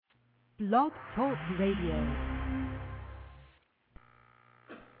Blog Talk Radio.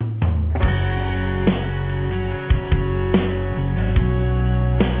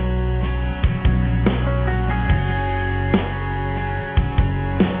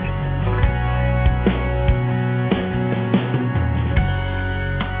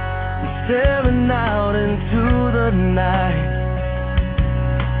 Staring out into the night,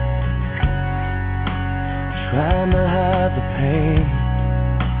 trying to hide the pain.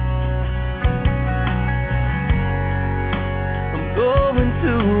 I'm going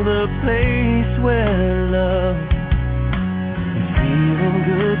to the place where love and feeling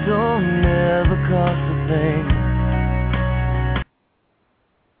good don't ever cost a thing.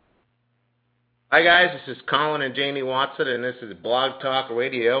 Hi guys, this is Colin and Jamie Watson, and this is Blog Talk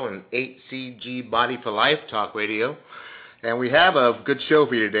Radio and hCG Body for Life Talk Radio. And we have a good show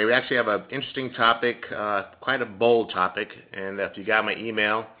for you today. We actually have an interesting topic, quite a bold topic. And if you got my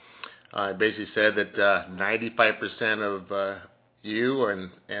email, it basically said that 95% of you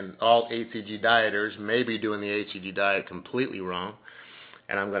and all hCG dieters may be doing the hCG diet completely wrong.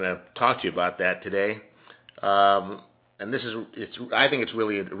 And I'm going to talk to you about that today. And I think it's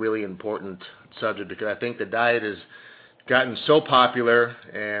really a really important subject because I think the diet has gotten so popular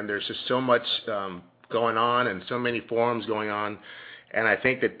and there's just so much going on and so many forums going on. And I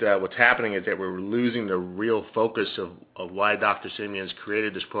think that what's happening is that we're losing the real focus of why Dr. Simeons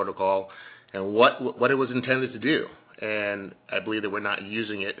created this protocol and what it was intended to do. And I believe that we're not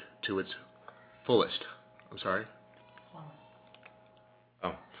using it to its fullest. I'm sorry?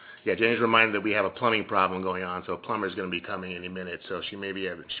 Yeah, Jane's reminded that we have a plumbing problem going on, so a plumber is going to be coming any minute. So she may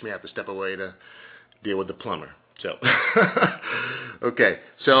have to step away to deal with the plumber. So, okay.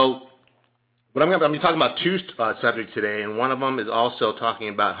 So, I'm going to be talking about two subjects today, and one of them is also talking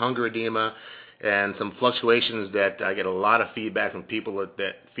about hunger edema and some fluctuations that I get a lot of feedback from people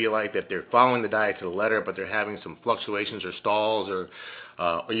that feel like that they're following the diet to the letter, but they're having some fluctuations or stalls or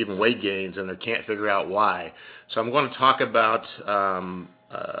even weight gains, and they can't figure out why. So I'm going to talk about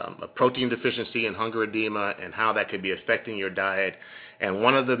a protein deficiency and hunger edema and how that could be affecting your diet. And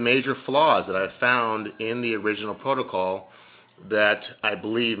one of the major flaws that I found in the original protocol that I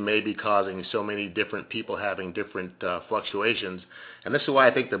believe may be causing so many different people having different fluctuations. And this is why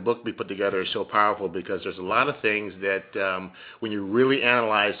I think the book we put together is so powerful, because there's a lot of things that when you really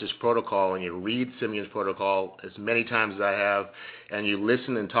analyze this protocol and you read Simeon's protocol as many times as I have, and you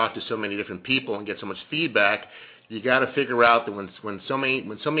listen and talk to so many different people and get so much feedback, you got to figure out that when so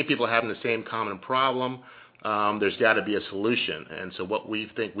many people are having the same common problem, there's got to be a solution. And so what we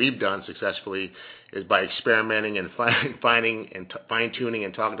think we've done successfully is by experimenting and finding and fine-tuning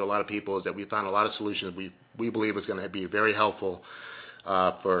and talking to a lot of people is that we found a lot of solutions we believe is going to be very helpful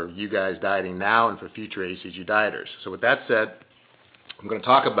for you guys dieting now and for future hCG dieters. So with that said, I'm going to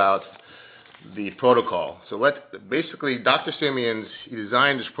talk about the protocol. So basically Dr. Simeons, he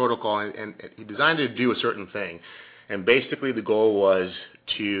designed this protocol and he designed it to do a certain thing. And basically the goal was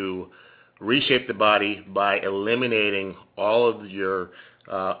to reshape the body by eliminating all of your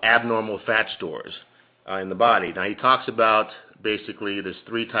abnormal fat stores in the body. Now he talks about basically there's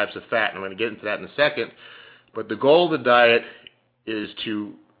three types of fat, and I'm going to get into that in a second. But the goal of the diet is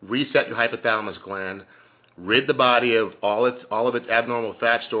to reset your hypothalamus gland, rid the body of all of its abnormal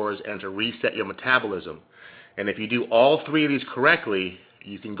fat stores, and to reset your metabolism. And if you do all three of these correctly,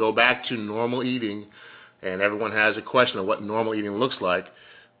 you can go back to normal eating. And everyone has a question of what normal eating looks like.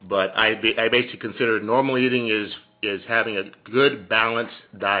 But I basically consider normal eating is having a good balanced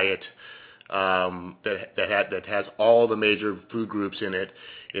diet that has all the major food groups in it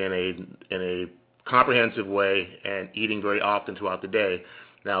in a comprehensive way and eating very often throughout the day.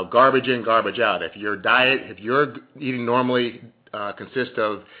 Now, garbage in, garbage out. If your eating normally consists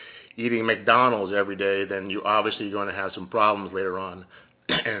of eating McDonald's every day, then you're obviously going to have some problems later on.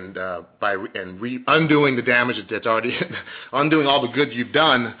 And undoing the damage that's already, undoing all the good you've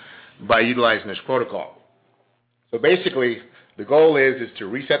done by utilizing this protocol. So basically, the goal is to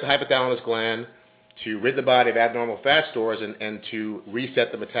reset the hypothalamus gland, to rid the body of abnormal fat stores, and to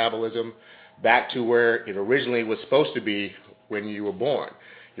reset the metabolism back to where it originally was supposed to be when you were born.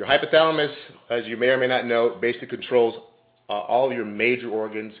 Your hypothalamus, as you may or may not know, basically controls all of your major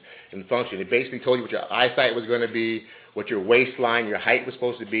organs and function. It basically told you what your eyesight was going to be, what your waistline, your height was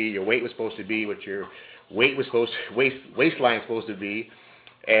supposed to be, your weight was supposed to be, what your waistline was supposed to be.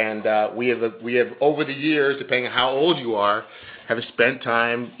 And we have over the years, depending on how old you are, have spent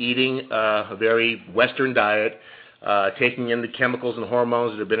time eating a very Western diet, taking in the chemicals and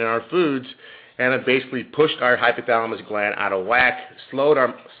hormones that have been in our foods, and have basically pushed our hypothalamus gland out of whack, slowed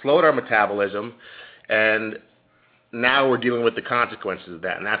our metabolism, and now we're dealing with the consequences of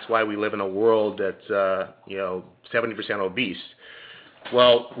that, and that's why we live in a world that's 70% obese.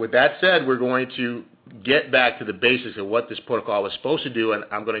 Well, with that said, we're going to get back to the basics of what this protocol was supposed to do, and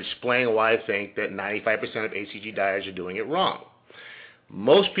I'm going to explain why I think that 95% of hCG dieters are doing it wrong.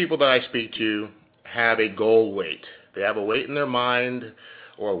 Most people that I speak to have a goal weight. They have a weight in their mind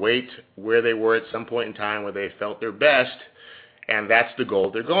or a weight where they were at some point in time where they felt their best, and that's the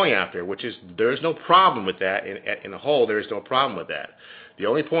goal they're going after, which is there's no problem with that. In a whole, there is no problem with that. The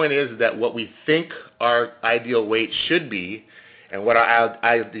only point is that what we think our ideal weight should be and what our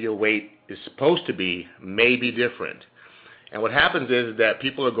ideal weight is supposed to be may be different. And what happens is that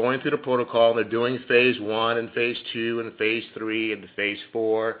people are going through the protocol and they're doing phase 1 and phase 2 and phase 3 and phase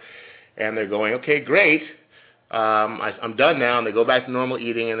 4, and they're going, okay, great, I'm done now, and they go back to normal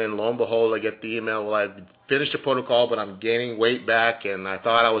eating, and then lo and behold, I get the email, well, I've finished the protocol, but I'm gaining weight back, and I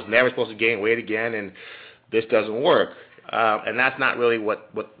thought I was never supposed to gain weight again, and this doesn't work. And that's not really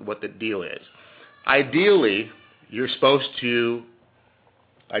what the deal is. Ideally, you're supposed to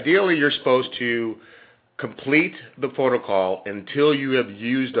complete the protocol until you have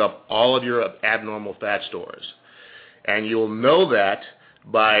used up all of your abnormal fat stores. And you'll know that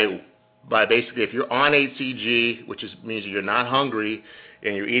by basically, if you're on hCG, which means you're not hungry,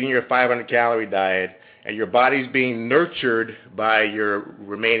 and you're eating your 500-calorie diet, and your body's being nurtured by your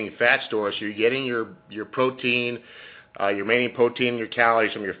remaining fat stores, so you're getting your protein, your remaining protein and your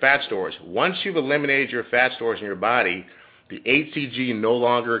calories from your fat stores. Once you've eliminated your fat stores in your body, the hCG no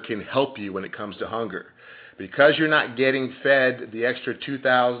longer can help you when it comes to hunger. Because you're not getting fed the extra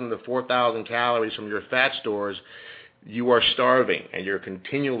 2,000 to 4,000 calories from your fat stores, you are starving, and you're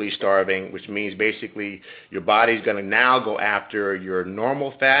continually starving, which means basically your body's going to now go after your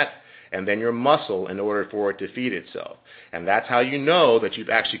normal fat and then your muscle in order for it to feed itself. And that's how you know that you've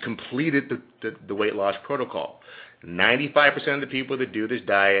actually completed the weight loss protocol. 95% of the people that do this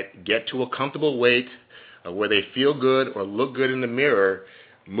diet get to a comfortable weight where they feel good or look good in the mirror,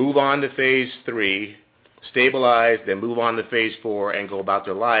 move on to phase 3, stabilize, then move on to phase 4 and go about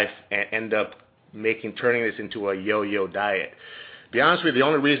their life and end up turning this into a yo-yo diet. To be honest with you, the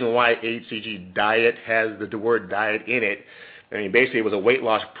only reason why hCG diet has the word diet in it, I mean, basically it was a weight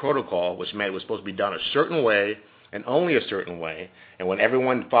loss protocol, which meant it was supposed to be done a certain way and only a certain way. And when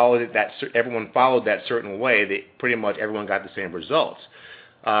everyone followed that certain way, pretty much everyone got the same results.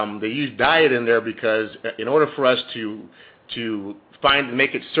 They used diet in there because in order for us to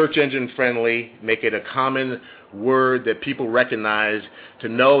make it search engine friendly, make it a common word that people recognize, to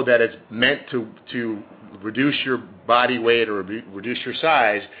know that it's meant to reduce your body weight or reduce your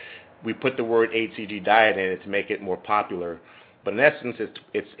size, we put the word hCG diet in it to make it more popular. But in essence,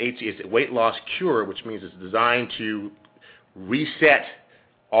 it's a weight loss cure, which means it's designed to reset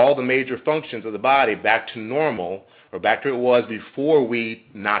all the major functions of the body back to normal, or back to what it was before we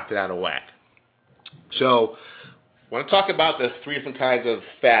knocked it out of whack. So I want to talk about the 3 different kinds of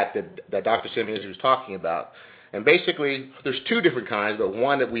fat that Dr. Simmons was talking about. And basically, there's 2 different kinds, but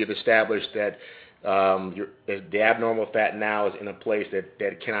one that we have established that the abnormal fat now is in a place that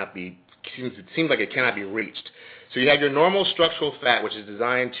it seems like it cannot be reached. So you have your normal structural fat, which is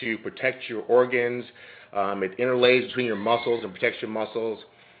designed to protect your organs. It interlays between your muscles and protects your muscles.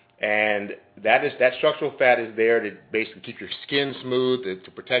 And that structural fat is there to basically keep your skin smooth,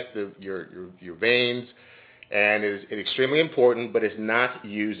 to protect your veins. And it is extremely important, but it's not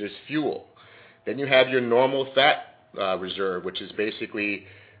used as fuel. Then you have your normal fat reserve, which is basically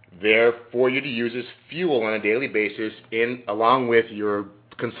there for you to use as fuel on a daily basis along with your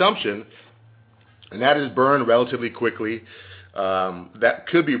consumption, and that is burned relatively quickly. That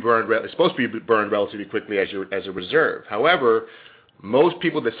could be burned. It's supposed to be burned relatively quickly as a reserve. However, most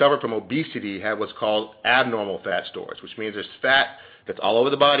people that suffer from obesity have what's called abnormal fat stores, which means there's fat that's all over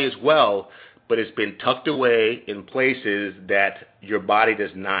the body as well, but it's been tucked away in places that your body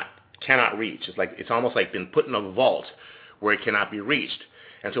cannot reach. It's almost like been put in a vault where it cannot be reached.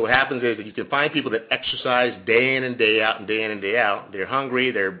 And so what happens is that you can find people that exercise day in and day out and day in and day out. They're hungry,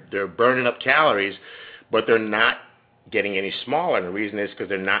 they're burning up calories, but they're not getting any smaller. And the reason is because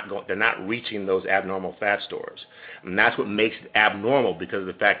they're not reaching those abnormal fat stores. And that's what makes it abnormal, because of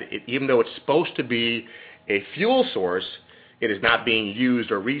the fact that even though it's supposed to be a fuel source, it is not being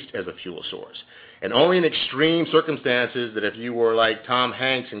used or reached as a fuel source. And only in extreme circumstances, that if you were like Tom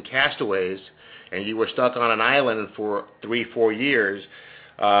Hanks in Castaways and you were stuck on an island for 3-4 years,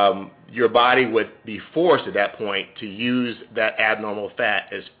 your body would be forced at that point to use that abnormal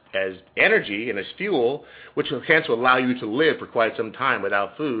fat as energy and as fuel, which will hence allow you to live for quite some time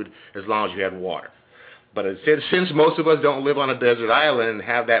without food as long as you have water. But since most of us don't live on a desert island and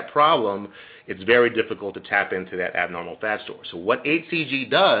have that problem, it's very difficult to tap into that abnormal fat store. So what hCG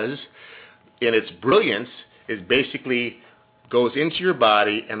does, in its brilliance, is basically goes into your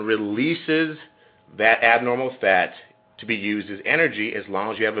body and releases that abnormal fat to be used as energy as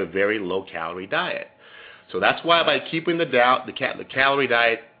long as you have a very low-calorie diet. So that's why by keeping the calorie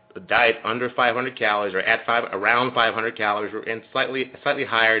diet under 500 calories or around 500 calories and slightly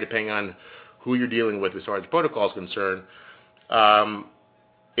higher depending on who you're dealing with as far as the protocol is concerned,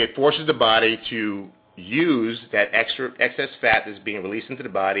 it forces the body to use that excess fat that's being released into the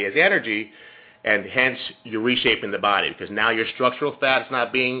body as energy, and hence you're reshaping the body because now your structural fat is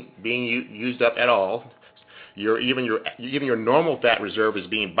not being used up at all. Even your normal fat reserve is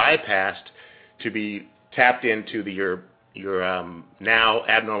being bypassed to be tapped into your now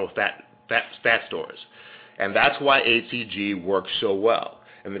abnormal fat stores, and that's why hCG works so well.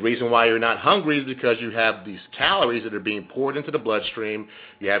 And the reason why you're not hungry is because you have these calories that are being poured into the bloodstream.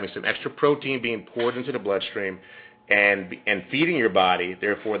 You're having some extra protein being poured into the bloodstream and feeding your body.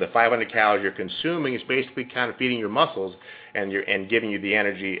 Therefore, the 500 calories you're consuming is basically kind of feeding your muscles and giving you the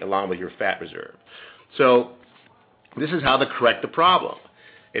energy along with your fat reserve. So this is how to correct the problem.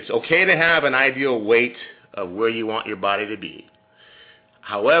 It's okay to have an ideal weight of where you want your body to be.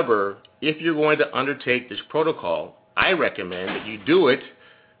 However, if you're going to undertake this protocol, I recommend that you do it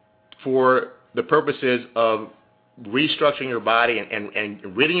for the purposes of restructuring your body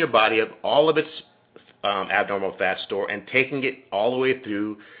and ridding your body of all of its abnormal fat store and taking it all the way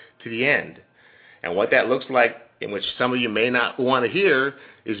through to the end. And what that looks like, in which some of you may not want to hear,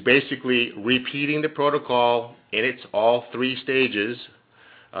 is basically repeating the protocol in its all 3 stages,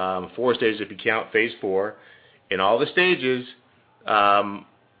 4 stages if you count phase 4, in all the stages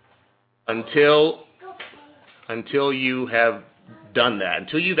until you have done that,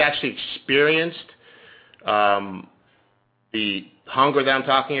 until you've actually experienced the hunger that I'm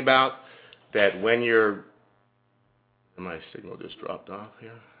talking about, that when you're, my signal just dropped off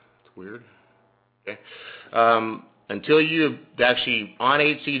here, it's weird, okay, until you've actually on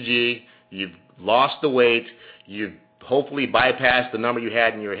hCG, you've lost the weight, you've hopefully bypassed the number you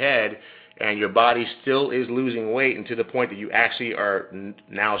had in your head, and your body still is losing weight, and to the point that you actually are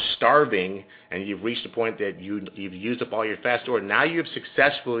now starving, and you've reached the point that you've used up all your fat store. Now you've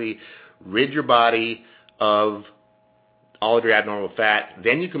successfully rid your body of all of your abnormal fat.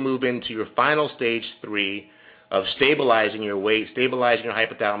 Then you can move into your final stage 3 of stabilizing your weight, stabilizing your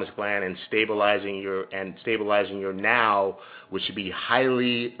hypothalamus gland, and stabilizing your now, which should be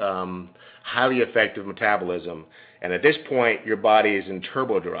highly effective metabolism. And at this point, your body is in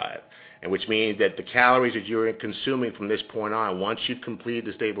turbo drive, and which means that the calories that you're consuming from this point on, once you've completed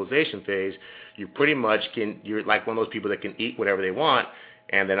the stabilization phase, you pretty much you're like one of those people that can eat whatever they want,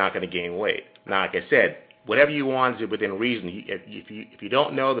 and they're not going to gain weight. Now, like I said, whatever you want is within reason. If you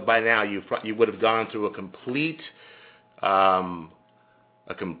don't know that by now, you would have gone through a complete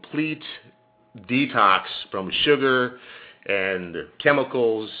detox from sugar and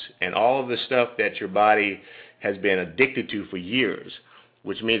chemicals and all of the stuff that your body has been addicted to for years,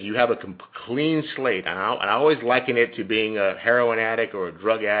 which means you have a clean slate. And I always liken it to being a heroin addict or a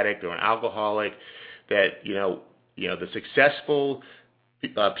drug addict or an alcoholic. That the successful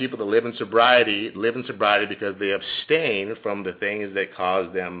people that live in sobriety because they abstain from the things that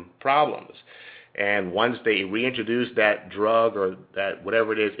cause them problems. And once they reintroduce that drug or that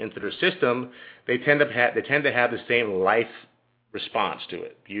whatever it is into their system, they tend to have the same life response to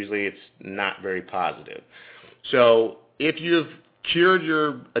it. Usually, it's not very positive. So if you've cured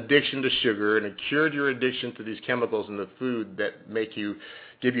your addiction to sugar and cured your addiction to these chemicals in the food that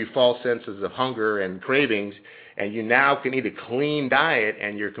give you false senses of hunger and cravings, and you now can eat a clean diet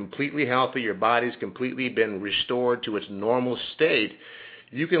and you're completely healthy, your body's completely been restored to its normal state,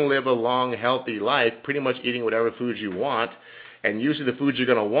 you can live a long, healthy life pretty much eating whatever foods you want, and usually the foods you're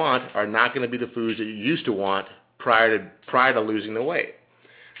going to want are not going to be the foods that you used to want prior to losing the weight.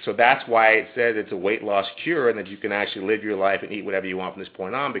 So that's why it says it's a weight loss cure and that you can actually live your life and eat whatever you want from this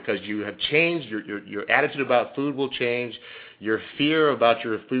point on, because you have changed, your attitude about food will change, your fear about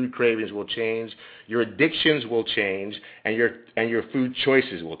your food cravings will change, your addictions will change, and your food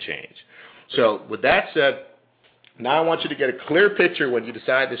choices will change. So with that said, now I want you to get a clear picture when you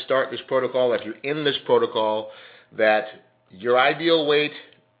decide to start this protocol, if you're in this protocol, that your ideal weight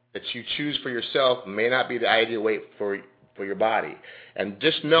that you choose for yourself may not be the ideal weight for your body. And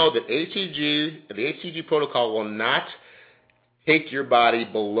just know that the hCG protocol will not take your body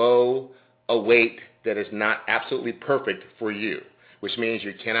below a weight that is not absolutely perfect for you, which means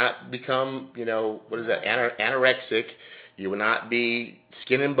you cannot become, anorexic. You will not be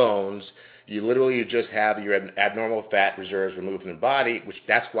skin and bones. You literally just have your abnormal fat reserves removed from the body, which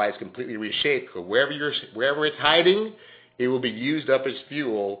that's why it's completely reshaped. Because wherever it's hiding, it will be used up as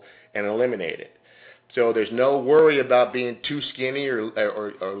fuel and eliminated. So there's no worry about being too skinny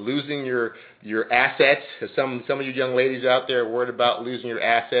or losing your assets. Some of you young ladies out there are worried about losing your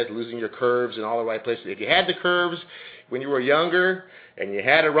assets, losing your curves in all the right places. If you had the curves when you were younger and you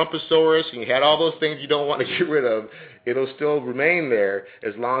had a rumposaurus and you had all those things you don't want to get rid of, it'll still remain there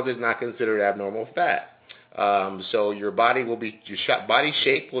as long as it's not considered abnormal fat. So your body body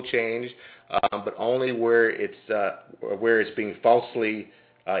shape will change, but only where it's being falsely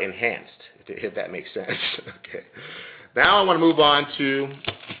enhanced, if that makes sense. Okay. Now I want to move on to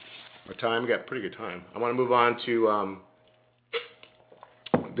our time. We got pretty good time. I want to move on to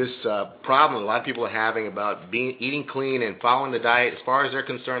this problem a lot of people are having about eating clean and following the diet. As far as they're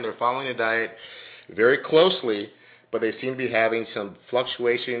concerned, they're following the diet very closely, but they seem to be having some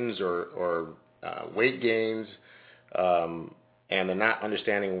fluctuations or weight gains, and they're not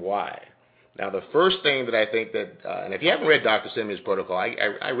understanding why. Now, the first thing that I think that, and if you haven't read Dr. Simeon's protocol,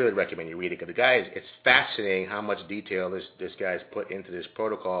 I really recommend you read it, because it's fascinating how much detail this guy's put into this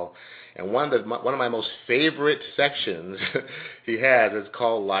protocol. And one of my most favorite sections he has is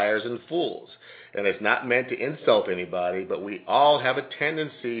called Liars and Fools. And it's not meant to insult anybody, but we all have a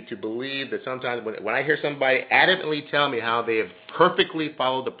tendency to believe that sometimes when I hear somebody adamantly tell me how they have perfectly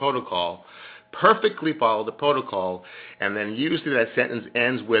followed the protocol, and then usually that sentence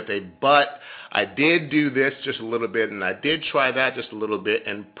ends with a but. I did do this just a little bit, and I did try that just a little bit,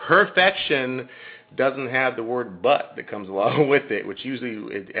 and perfection doesn't have the word but that comes along with it, which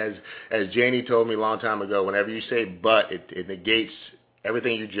usually, as Janie told me a long time ago, whenever you say but, it negates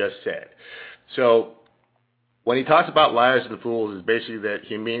everything you just said. So when he talks about liars and fools, is basically that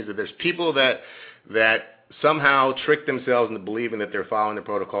he means that there's people that somehow trick themselves into believing that they're following the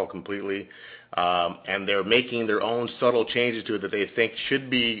protocol completely, and they're making their own subtle changes to it that they think should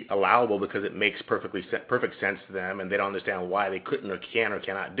be allowable because it makes perfect sense to them, and they don't understand why they couldn't or can or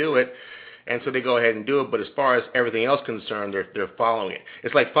cannot do it, and so they go ahead and do it. But as far as everything else concerned, they're following it.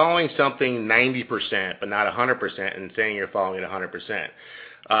 It's like following something 90% but not 100% and saying you're following it 100%.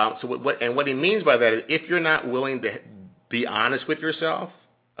 So what he means by that is, if you're not willing to be honest with yourself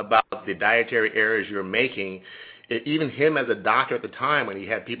about the dietary errors you're making, even him as a doctor at the time, when he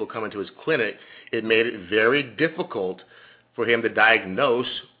had people come into his clinic, it made it very difficult for him to diagnose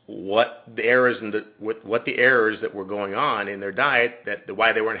what the errors that were going on in their diet,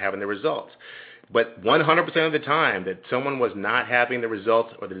 why they weren't having the results. But 100% of the time that someone was not having the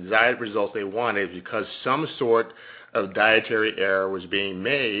results or the desired results they wanted is because some sort of dietary error was being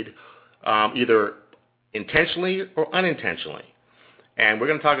made, either intentionally or unintentionally. And we're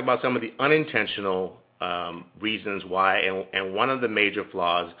going to talk about some of the unintentional reasons why, and one of the major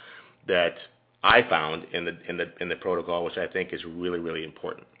flaws that I found in the protocol, which I think is really, really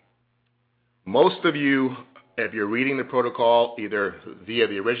important. Most of you, if you're reading the protocol either via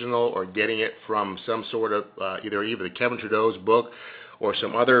the original or getting it from some sort of either the Kevin Trudeau's book or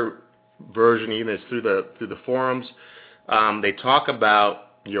some other version, even through the forums, they talk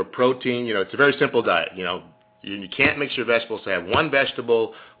about your protein. It's a very simple diet. You can't mix your vegetables. So have one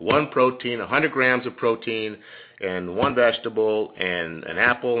vegetable, one protein, 100 grams of protein, and one vegetable, and an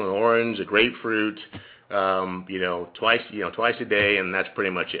apple, an orange, a grapefruit, twice a day, and that's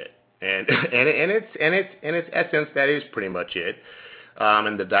pretty much it. And in its essence, that is pretty much it.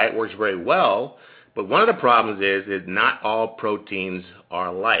 And the diet works very well. But one of the problems is that not all proteins are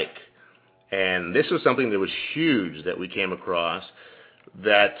alike. And this was something that was huge that we came across,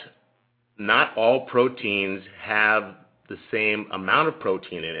 that not all proteins have the same amount of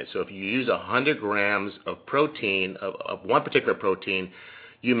protein in it. So if you use 100 grams of protein, of one particular protein,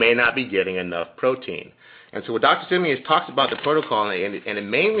 you may not be getting enough protein. And so what Dr. Simeon talks about the protocol, and it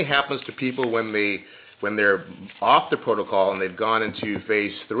mainly happens to people when they're off the protocol and they've gone into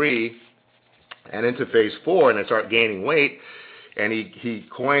phase 3 and into phase 4 and they start gaining weight. And he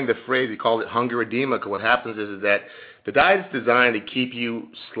coined the phrase, he called it hunger edema, because what happens is that the diet is designed to keep you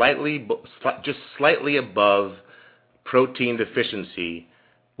just slightly above protein deficiency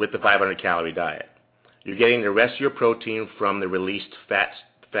with the 500-calorie diet. You're getting the rest of your protein from the released fat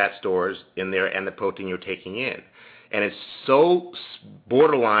stores in there and the protein you're taking in. And it's so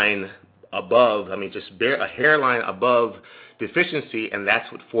borderline above, just a hairline above deficiency, and that's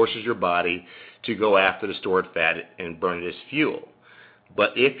what forces your body to go after the stored fat and burn it as fuel.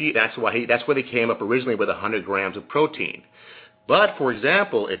 But that's where they came up originally with 100 grams of protein. But for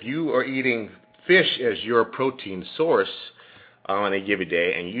example, if you are eating fish as your protein source on a given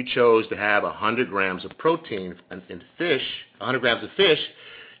day, and you chose to have 100 grams of protein in fish, 100 grams of fish,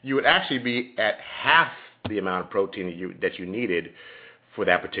 you would actually be at half the amount of protein that you needed for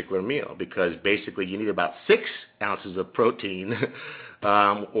that particular meal, because basically you need about 6 ounces of protein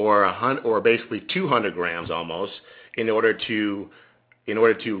or basically 200 grams almost in order to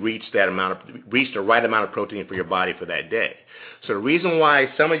reach the right amount of protein for your body for that day. So the reason why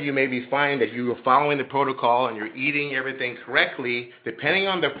some of you may be finding that you are following the protocol and you're eating everything correctly, depending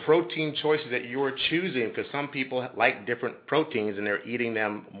on the protein choices that you are choosing, because some people like different proteins and they're eating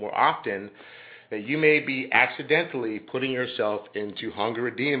them more often, that you may be accidentally putting yourself into hunger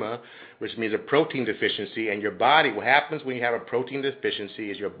edema, which means a protein deficiency. And your body, what happens when you have a protein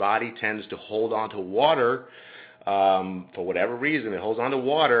deficiency is your body tends to hold on to water. For whatever reason, it holds on to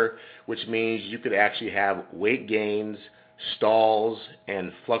water, which means you could actually have weight gains, stalls,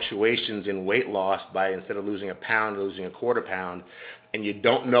 and fluctuations in weight loss by, instead of losing a pound, losing a quarter pound, and you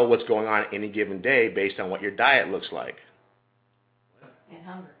don't know what's going on any given day based on what your diet looks like.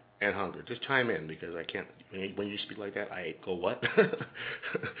 And hunger. Just chime in, because I can't, when you speak like that, I go, what?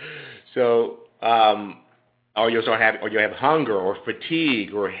 So, or you have hunger or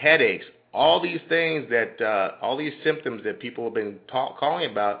fatigue or headaches. All these things all these symptoms that people have been calling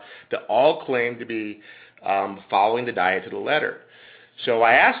about, that all claim to be following the diet to the letter. So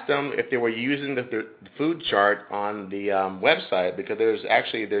I asked them if they were using the food chart on the website, because there's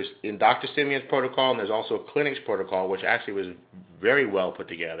in Dr. Simeon's protocol, and there's also a clinic's protocol, which actually was very well put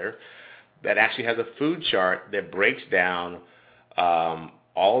together, that actually has a food chart that breaks down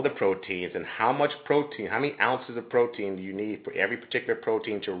all the proteins and how many ounces of protein do you need for every particular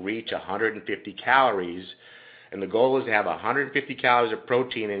protein to reach 150 calories. And the goal is to have 150 calories of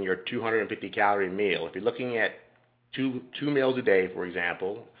protein in your 250 calorie meal. If you're looking at two meals a day, for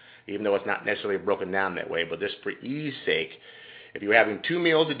example, even though it's not necessarily broken down that way, but just for ease sake, if you're having 2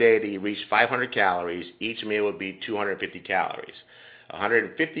 meals a day that you reach 500 calories, each meal would be 250 calories.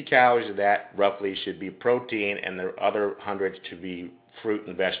 150 calories of that roughly should be protein, and the other 100 to be fruit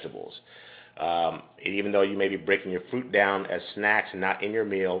and vegetables. Even though you may be breaking your fruit down as snacks and not in your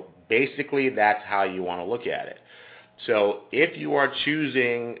meal, basically that's how you want to look at it. So if you are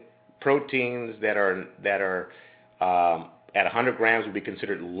choosing proteins that are at 100 grams would be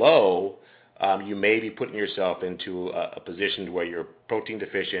considered low, you may be putting yourself into a position where you're protein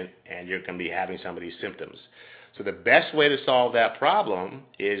deficient and you're going to be having some of these symptoms. So the best way to solve that problem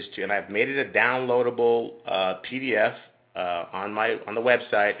is and I've made it a downloadable PDF on the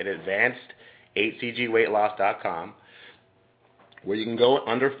website at advancedhcgweightloss.com, where you can go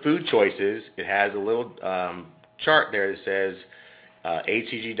under food choices. It has a little chart there that says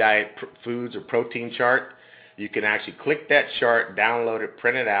hCG diet foods or protein chart. You can actually click that chart, download it,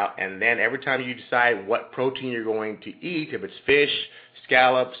 print it out, and then every time you decide what protein you're going to eat, if it's fish,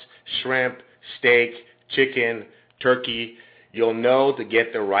 scallops, shrimp, steak, chicken, turkey, you'll know to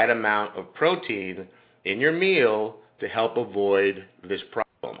get the right amount of protein in your meal to help avoid this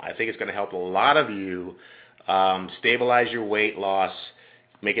problem. I think it's going to help a lot of you stabilize your weight loss,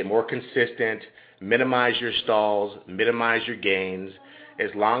 make it more consistent, minimize your stalls, minimize your gains, as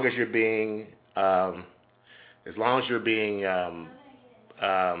long as you're being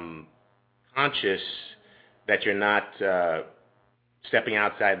conscious that you're not stepping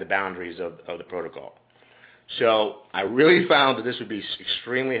outside the boundaries of the protocol. So I really found that this would be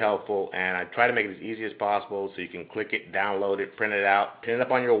extremely helpful, and I try to make it as easy as possible so you can click it, download it, print it out, pin it up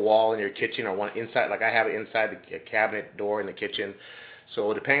on your wall in your kitchen, or one inside, like I have it inside the cabinet door in the kitchen.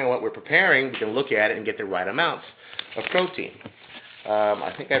 So depending on what we're preparing, we can look at it and get the right amounts of protein.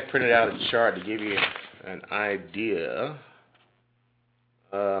 I think I printed out a chart to give you an idea.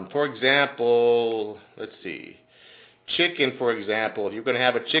 For example, let's see. Chicken, for example, if you're going to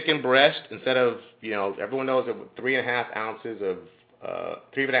have a chicken breast, instead of, everyone knows that 3.5 ounces of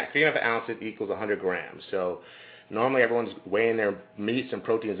 3.5 ounces equals 100 grams. So normally everyone's weighing their meats and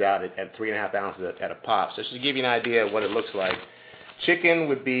proteins out at 3.5 ounces at a pop. So just to give you an idea of what it looks like, chicken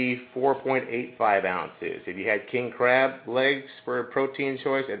would be 4.85 ounces. If you had king crab legs for a protein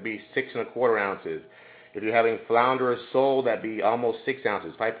choice, that'd be 6.25 ounces. If you're having flounder or sole, that'd be almost 6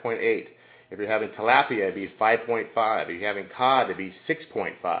 ounces, 5.8. If you're having tilapia, it'd be 5.5. If you're having cod, it'd be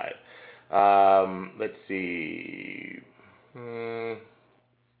 6.5. Let's see.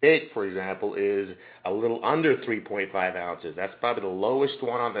 Steak, for example, is a little under 3.5 ounces. That's probably the lowest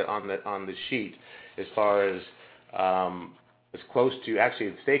one on the sheet, as far as close to. Actually,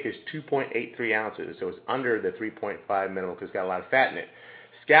 the steak is 2.83 ounces, so it's under the 3.5 minimum because it's got a lot of fat in it.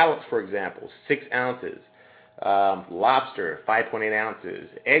 Scallops, for example, 6 ounces. Lobster, 5.8 ounces.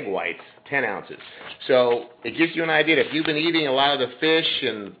 Egg whites, 10 ounces. So it gives you an idea. If you've been eating a lot of the fish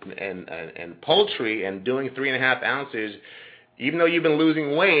and poultry and doing 3.5 ounces, even though you've been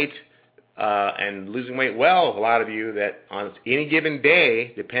losing weight, and losing weight well, a lot of you, that on any given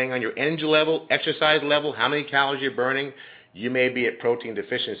day, depending on your energy level, exercise level, how many calories you're burning, you may be at protein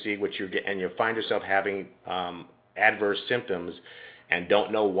deficiency, and you'll find yourself having adverse symptoms and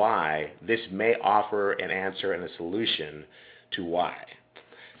don't know why. This may offer an answer and a solution to why.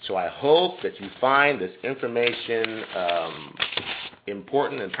 So I hope that you find this information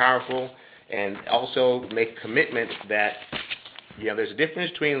important and powerful, and also make a commitment that there's a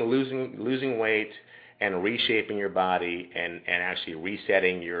difference between losing weight and reshaping your body and actually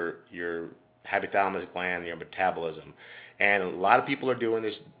resetting your hypothalamus gland and your metabolism. And a lot of people are doing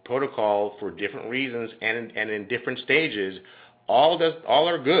this protocol for different reasons and in different stages. All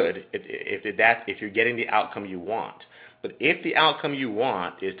are good if you're getting the outcome you want. But if the outcome you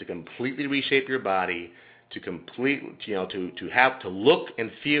want is to completely reshape your body, to look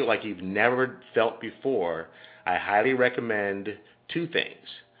and feel like you've never felt before, I highly recommend two things.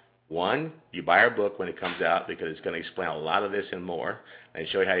 One, you buy our book when it comes out, because it's going to explain a lot of this and more and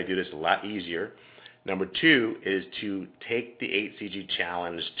show you how to do this a lot easier. Number two is to take the hCG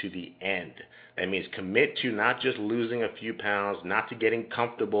challenge to the end. That means commit to not just losing a few pounds, not to getting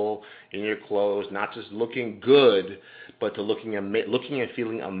comfortable in your clothes, not just looking good, but to looking and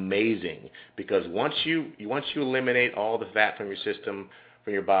feeling amazing. Because once you eliminate all the fat from your system,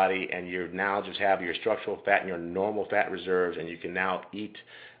 from your body, and you now just have your structural fat and your normal fat reserves, and you can now eat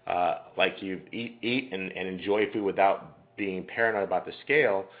like you eat and enjoy food without being paranoid about the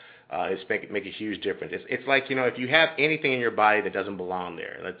scale, it's make a huge difference. It's like, if you have anything in your body that doesn't belong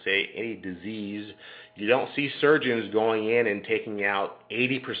there, let's say any disease, you don't see surgeons going in and taking out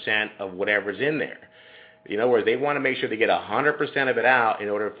 80% of whatever's in there. In other words, they want to make sure they get 100% of it out in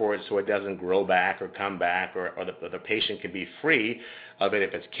order for it so it doesn't grow back or come back, or the patient can be free of it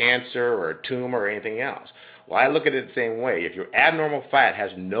if it's cancer or a tumor or anything else. Well, I look at it the same way. If your abnormal fat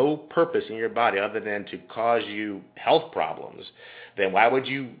has no purpose in your body other than to cause you health problems, then why would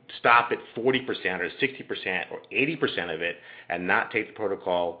you stop at 40% or 60% or 80% of it and not take the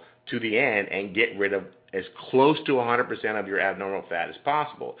protocol to the end and get rid of as close to 100% of your abnormal fat as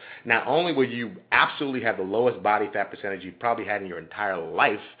possible? Not only will you absolutely have the lowest body fat percentage you've probably had in your entire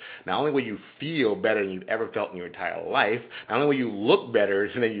life, not only will you feel better than you've ever felt in your entire life, not only will you look better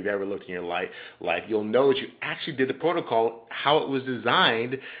than you've ever looked in your life, you'll know that you actually did the protocol how it was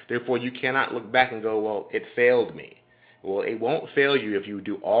designed. Therefore, you cannot look back and go, well, it failed me. Well, it won't fail you if you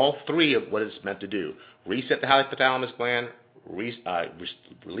do all three of what it's meant to do. Reset the hypothalamus gland, release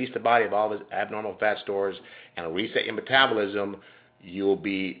the body of all of its abnormal fat stores, and reset your metabolism. You'll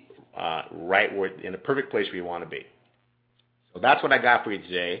be right where, in the perfect place where you want to be. So that's what I got for you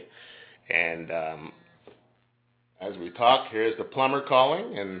today. And as we talk, here's the plumber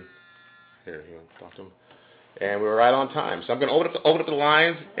calling, and here, talk to him. And we're right on time. So I'm going to open up the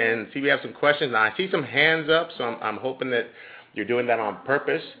lines and see if we have some questions. Now, I see some hands up, so I'm hoping that you're doing that on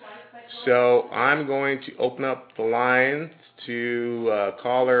purpose. So I'm going to open up the lines to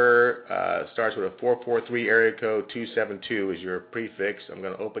caller, starts with a 443 area code 272 is your prefix. I'm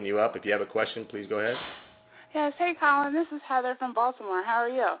going to open you up. If you have a question, please go ahead. Yes. Hey, Colin. This is Heather from Baltimore. How are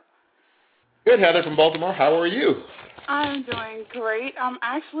you? Good, Heather from Baltimore. How are you? I'm doing great. I'm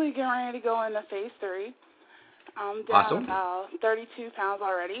actually getting ready to go into phase 3. I'm down about 32 pounds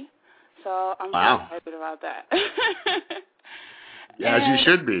already, so I'm very excited about that. As you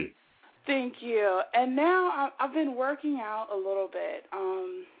should be. Thank you. And now I've been working out a little bit,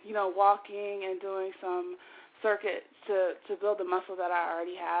 walking and doing some circuits to build the muscle that I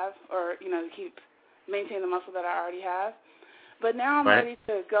already have, or, to maintain the muscle that I already have. But now I'm ready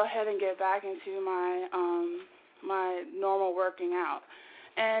to go ahead and get back into my my normal working out.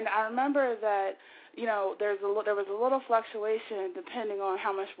 And I remember that, there was a little fluctuation depending on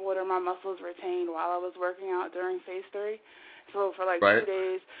how much water my muscles retained while I was working out during phase 3. So for 2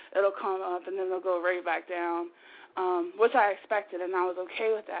 days, it'll come up and then it'll go right back down, which I expected, and I was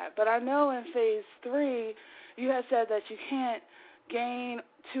okay with that. But I know in phase 3, you had said that you can't gain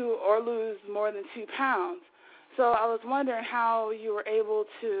 2 or lose more than 2 pounds. So I was wondering how you were able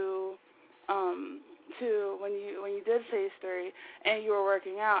to when you did phase 3 and you were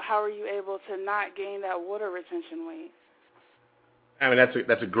working out, how were you able to not gain that water retention weight? I mean,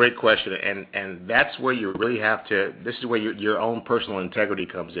 that's a great question, and that's where you really have to. This is where your own personal integrity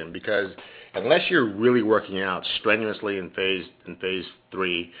comes in, because unless you're really working out strenuously in phase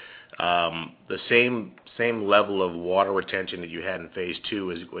 3, the same level of water retention that you had in phase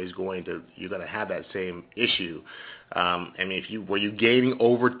 2 is going to, you're going to have that same issue. I mean, were you gaining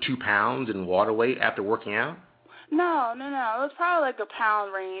over 2 pounds in water weight after working out? No. It was probably like a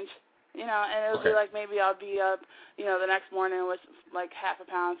pound range. You know, and it'll be like maybe I'll be up, you know, the next morning with like half a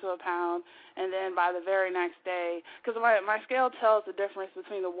pound to a pound, and then by the very next day, because my scale tells the difference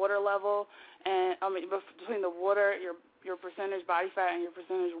between the water level and, between the water, your percentage body fat and your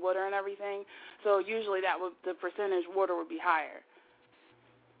percentage water and everything. So usually the percentage water would be higher.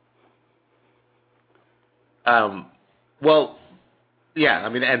 Well, yeah, I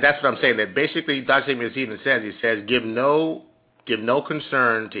mean, and that's what I'm saying. That basically, Dr. Samuel even says, he says, give no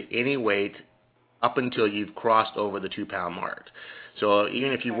concern to any weight up until you've crossed over the 2-pound mark. So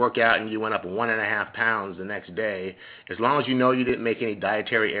even if you work out and you went up 1.5 pounds the next day, as long as you know you didn't make any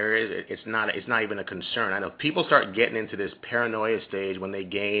dietary errors, it's not even a concern. I know people start getting into this paranoia stage when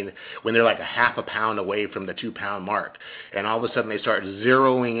they're like a half a pound away from the 2-pound mark, and all of a sudden they start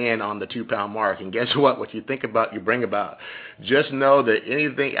zeroing in on the 2-pound mark. And guess what you think about, you bring about. Just know that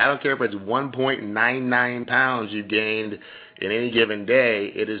anything, I don't care if it's 1.99 pounds you gained in any given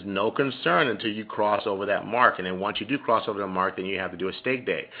day, it is no concern until you cross over that mark. And then once you do cross over the mark, then you have to do a steak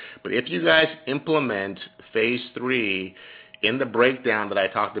day. But if you guys implement phase 3 in the breakdown that I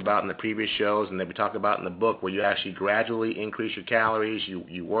talked about in the previous shows and that we talked about in the book, where you actually gradually increase your calories,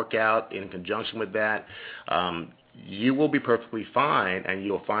 you work out in conjunction with that, you will be perfectly fine, and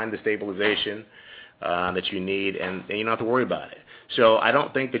you'll find the stabilization that you need, and you don't have to worry about it. So I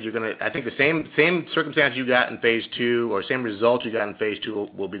don't think that you're going to, I think the same circumstance you got in phase 2 or same results you got in phase 2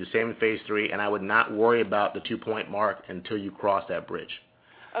 will be the same in phase 3, and I would not worry about the 2-point mark until you cross that bridge.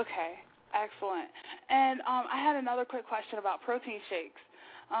 Okay, excellent. And I had another quick question about protein shakes.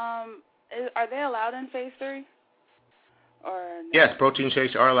 Are they allowed in phase 3? Or no? Yes, protein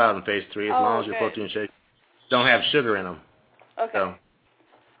shakes are allowed in phase 3 as long as your protein shakes don't have sugar in them. Okay. So,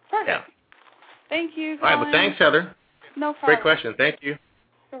 perfect. Yeah. Thank you. All right, well, thanks, Heather. No problem. Great question. Thank you.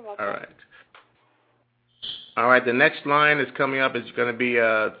 You're welcome. All right, the next line is coming up. It's going to be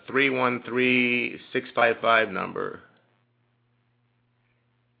a 313-655 number.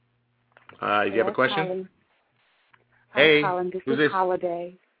 Do you have a question? Colin. Hey, hi, Colin. This who's is this?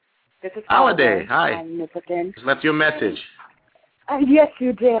 Holiday. This is Holiday. Hi. Just left you a message. Yes,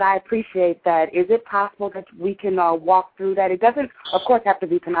 you did. I appreciate that. Is it possible that we can walk through that? It doesn't, of course, have to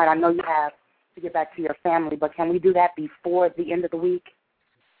be tonight. I know you have to get back to your family, but can we do that before the end of the week?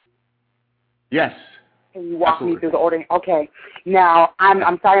 Yes. Can you walk me through the ordering? Okay. Now,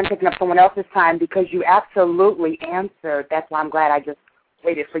 I'm sorry I'm picking up someone else's time because you absolutely answered. That's why I'm glad I just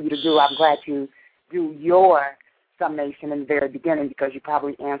waited for you to do. I'm glad you do your summation in the very beginning because you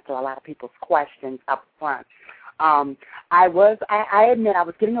probably answer a lot of people's questions up front. I admit I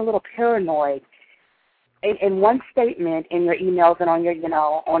was getting a little paranoid. In one statement in your emails and on your,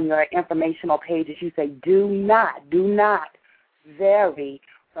 on your informational pages, you say, do not vary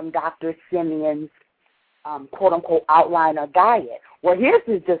from Dr. Simeon's quote-unquote outline or diet. Well, his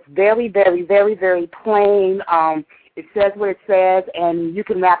is just very, very, very, very plain. It says what it says, and you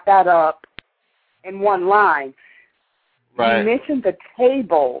can wrap that up in one line. Right. You mentioned the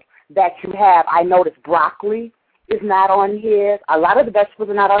table that you have. I noticed broccoli is not on his. A lot of the vegetables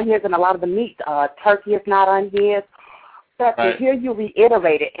are not on his, and a lot of the meat. Turkey is not on his. But to hear you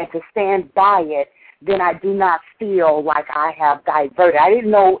reiterate it and to stand by it, then I do not feel like I have diverted. I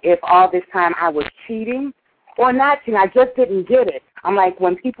didn't know if all this time I was cheating or not cheating. I just didn't get it. I'm like,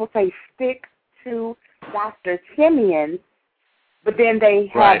 when people say stick to Dr. Simeon, but then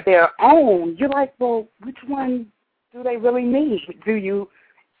they have their own, you're like, well, which one do they really need? Do you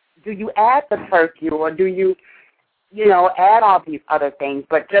add the turkey, or do you add all these other things?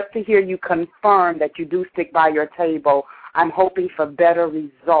 But just to hear you confirm that you do stick by your table, I'm hoping for better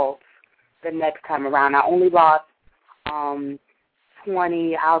results the next time around. I only lost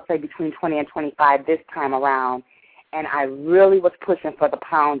 20, I'll say between 20 and 25 this time around, and I really was pushing for the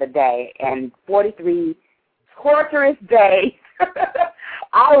pound a day. And 43 torturous days,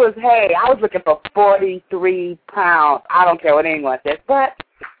 I was looking for 43 pounds. I don't care what anyone says, but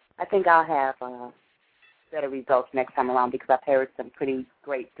I think I'll have better results next time around because I've heard some pretty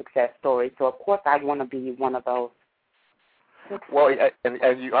great success stories. So, of course, I want to be one of those. Well,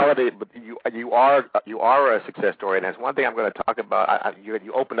 and you already, but you are a success story, and that's one thing I'm going to talk about.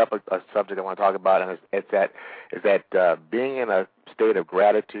 You opened up a subject I want to talk about, and it's that being in a state of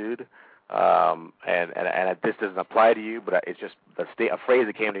gratitude. And this doesn't apply to you, but it's just a phrase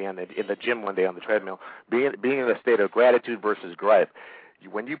that came to me in the gym one day on the treadmill. Being in a state of gratitude versus gripe.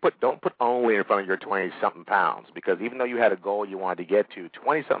 don't put only in front of your 20-something pounds, because even though you had a goal you wanted to get to,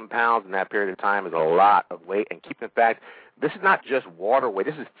 20-something pounds in that period of time is a lot of weight. And keep in fact, this is not just water weight,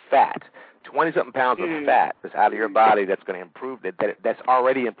 this is fat. 20-something pounds of fat that's out of your body that's going to improve, that's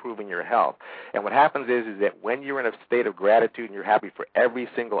already improving your health. And what happens is that when you're in a state of gratitude and you're happy for every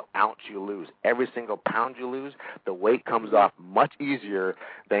single ounce you lose, every single pound you lose, the weight comes off much easier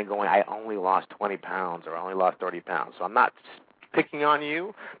than going, I only lost 20 pounds or I only lost 30 pounds. So I'm not picking on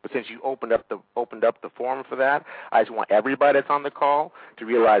you, but since you opened up the forum for that, I just want everybody that's on the call to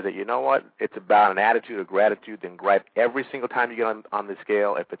realize that, you know what, it's about an attitude of gratitude. Then gripe every single time you get on the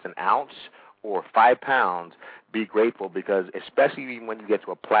scale. If it's an ounce or 5 pounds, be grateful, because especially when you get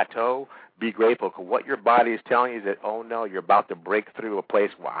to a plateau, be grateful, because what your body is telling you is that, oh no, you're about to break through a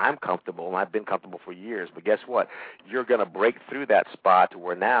place where I'm comfortable, and I've been comfortable for years, but guess what? You're going to break through that spot to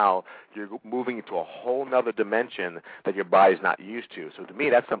where now you're moving into a whole nother dimension that your body's not used to. So to me,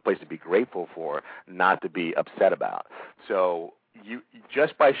 that's someplace to be grateful for, not to be upset about. So you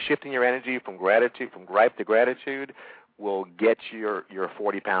just by shifting your energy from gripe to gratitude will get your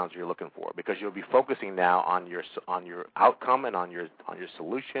 40 pounds you're looking for, because you'll be focusing now on your outcome and on your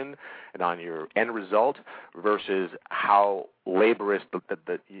solution and on your end result versus how laborious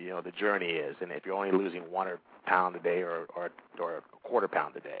the journey is. And if you're only losing 1 pound a day or a quarter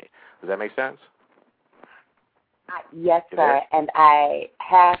pound a day, does that make sense? Yes, sir. And I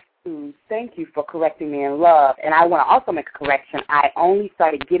have to thank you for correcting me in love. And I want to also make a correction. I only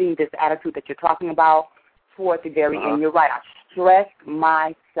started getting this attitude that you're talking about towards the very end. You're right. I stressed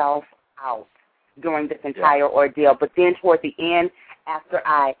myself out during this entire ordeal. But then towards the end, after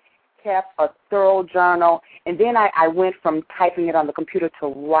I kept a thorough journal, and then I went from typing it on the computer to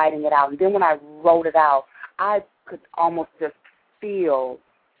writing it out. And then when I wrote it out, I could almost just feel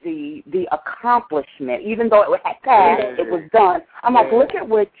the accomplishment. Even though it had passed, it was done. I'm like, look at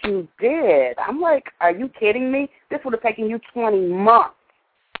what you did. I'm like, are you kidding me? This would have taken you 20 months.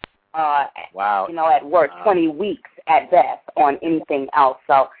 Wow. At work, 20 weeks at best on anything else.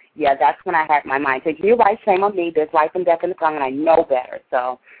 So, yeah, that's when I had my mind taken. You're right, shame on me. There's life and death in the tongue, and I know better.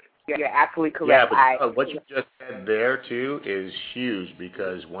 So, you're absolutely correct. Yeah, but what you just said there, too, is huge,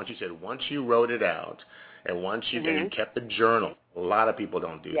 because once you wrote it out, and once you and you kept the journal, a lot of people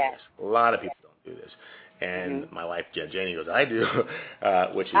don't do this. A lot of people don't do this. And my wife, Janie, goes, I do,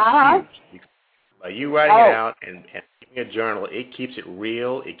 which is huge. By you writing it out and keeping a journal, it keeps it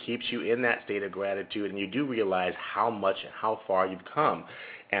real. It keeps you in that state of gratitude, and you do realize how much and how far you've come.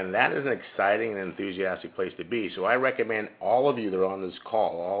 And that is an exciting and enthusiastic place to be. So I recommend all of you that are on this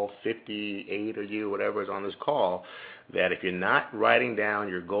call, all 58 of you, whatever is on this call, that if you're not writing down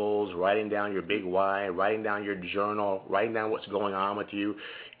your goals, writing down your big why, writing down your journal, writing down what's going on with you,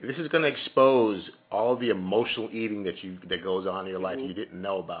 this is going to expose all the emotional eating that goes on in your life you didn't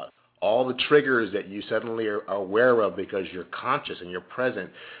know about. All the triggers that you suddenly are aware of because you're conscious and you're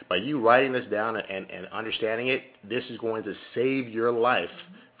present. By you writing this down and understanding it, this is going to save your life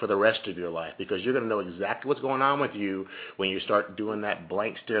for the rest of your life, because you're going to know exactly what's going on with you when you start doing that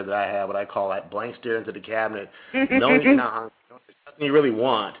blank stare that I have, what I call that blank stare into the cabinet, knowing you're not hungry, there's nothing you really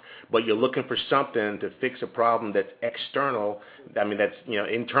want, but you're looking for something to fix a problem that's external, that's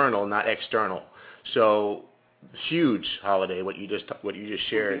internal, not external. So huge holiday what you just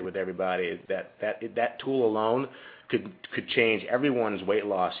shared with everybody is that tool alone could change everyone's weight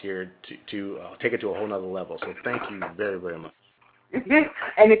loss here to take it to a whole nother level. So thank you very, very much.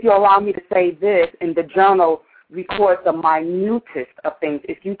 And if you allow me to say this, in the journal records the minutest of things.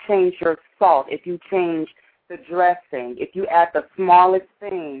 If you change your salt, if you change the dressing, if you add the smallest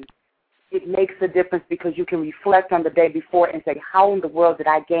thing, it makes a difference, because you can reflect on the day before and say, how in the world did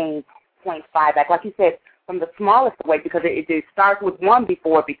I gain 0.5 back? Like you said, from the smallest weight, because it starts with 1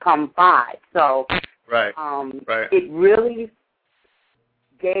 before it becomes 5. So it really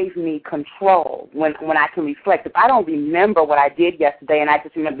gave me control when I can reflect. If I don't remember what I did yesterday and I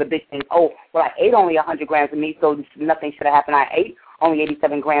just remember the big thing, I ate only 100 grams of meat, so nothing should have happened. I ate only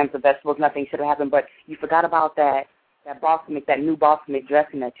 87 grams of vegetables, nothing should have happened. But you forgot about that balsamic, that new balsamic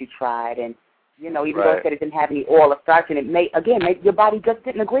dressing that you tried. And, even though it said it didn't have any oil or starch, and it maybe your body just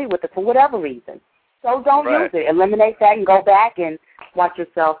didn't agree with it for whatever reason. So don't use it. Eliminate that and go back and watch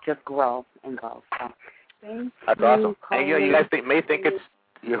yourself just grow and go. So, that's awesome. And you guys may think it's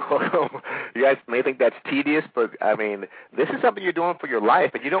you guys may think that's tedious, but this is something you're doing for your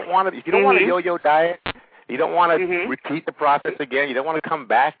life, and you don't want to. If you don't want a yo-yo diet, you don't want to repeat the process again. You don't want to come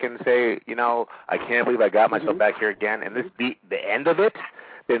back and say, I can't believe I got myself back here again, and this be the end of it.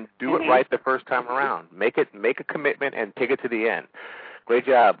 Then do it right the first time around. Make a commitment and take it to the end. Great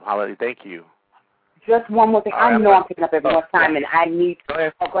job, Holiday. Thank you. Just one more thing. I know I'm picking up everyone's time, and I need. Go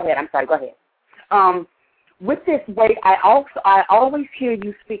ahead. Oh, go ahead. I'm sorry. Go ahead. With this weight, I always hear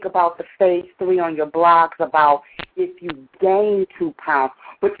you speak about the phase 3 on your blogs about if you gain 2 pounds,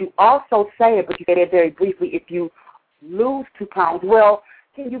 but you also say it, but you say it very briefly, if you lose 2 pounds. Well,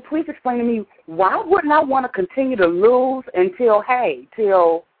 can you please explain to me why wouldn't I want to continue to lose until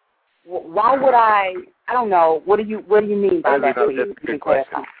why would I don't know. What do you mean by that? That's a good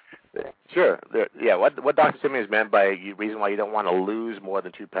question. Sure. Yeah. What Dr. Simeon has meant by the reason why you don't want to lose more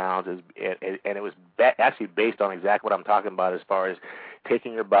than 2 pounds is, and it was actually based on exactly what I'm talking about as far as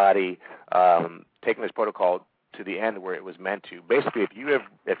taking your body, taking this protocol to the end where it was meant to. Basically, if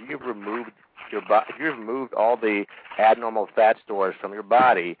you've removed all the abnormal fat stores from your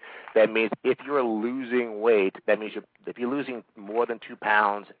body, that means if you're losing weight, that means if you're losing more than 2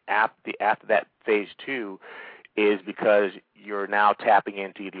 pounds after that phase 2, is because you're now tapping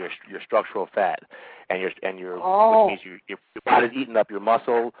into either your structural fat, which means your body's eating up your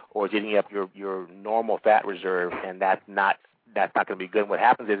muscle or it's eating up your normal fat reserve, and that's not going to be good. What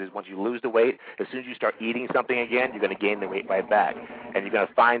happens is once you lose the weight, as soon as you start eating something again, you're going to gain the weight right back, and you're going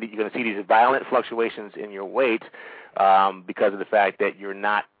to find that you're going to see these violent fluctuations in your weight because of the fact that you're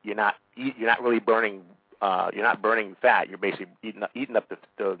not really burning. You're not burning fat. You're basically eating up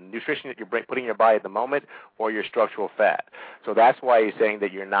the nutrition that you're putting in your body at the moment, or your structural fat. So that's why he's saying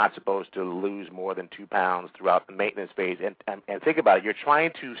that you're not supposed to lose more than 2 pounds throughout the maintenance phase. And think about it. You're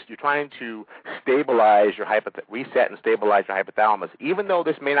trying to stabilize your reset and stabilize your hypothalamus. Even though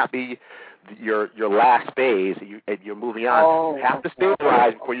this may not be your last phase, you're moving on. You have to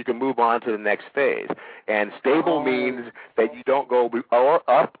stabilize before you can move on to the next phase. And stable means that you don't go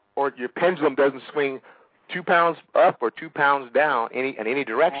up, or your pendulum doesn't swing 2 pounds up or 2 pounds down in any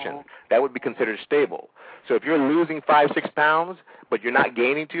direction. That would be considered stable. So if you're losing 5-6 pounds, but you're not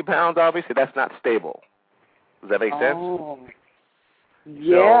gaining 2 pounds, obviously that's not stable. Does that make sense?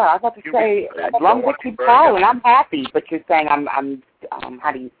 Yeah, I was about to say, as long as you keep calling, I'm happy. But you're saying I'm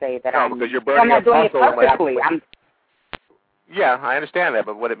how do you say that? No, because you're burning up muscle. I'm not doing it perfectly. Yeah, I understand that,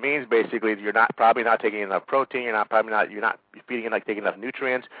 but what it means basically is you're probably not taking enough protein. You're not feeding it, like taking enough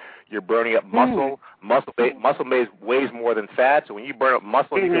nutrients. You're burning up muscle. Muscle weighs more than fat, so when you burn up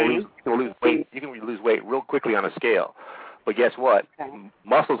muscle, you can lose weight. You can lose weight real quickly on a scale. But guess what?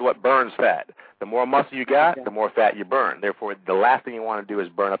 Muscle is what burns fat. The more muscle you got, the more fat you burn. Therefore, the last thing you want to do is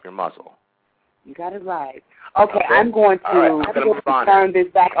burn up your muscle. You got it right. Okay. I'm going to turn this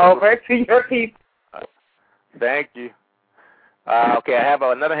back over to your people. Thank you. Okay, I have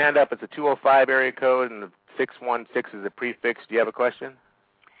another hand up. It's a 205 area code, and the 616 is a prefix. Do you have a question?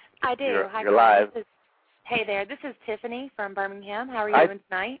 I do. You're live. Hey there. This is Tiffany from Birmingham. How are you doing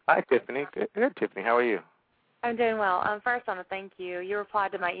tonight? Hi, Tiffany. Good, Tiffany. How are you? I'm doing well. First, I want to thank you. You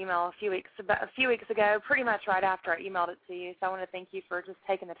replied to my email a few weeks ago, pretty much right after I emailed it to you. So I want to thank you for just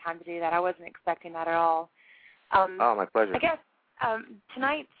taking the time to do that. I wasn't expecting that at all. My pleasure. I guess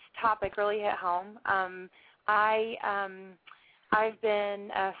tonight's topic really hit home. I've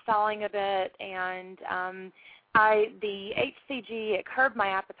been stalling a bit, and the hCG, it curbed my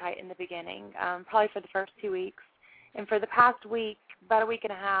appetite in the beginning, probably for the first 2 weeks. And for the past week, about a week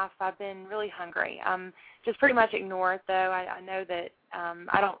and a half, I've been really hungry. Just pretty much ignore it, though. I know that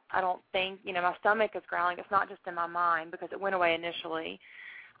I don't think, my stomach is growling. It's not just in my mind because it went away initially.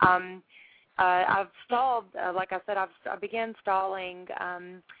 I've stalled, like I said, I began stalling.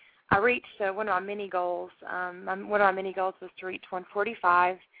 I reached one of my mini goals. One of my mini goals was to reach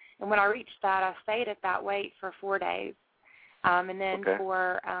 145, and when I reached that, I stayed at that weight for 4 days. And then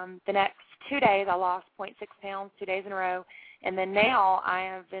for the next 2 days, I lost 0.6 pounds 2 days in a row, and then now I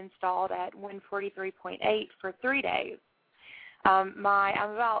have been stalled at 143.8 for 3 days. I'm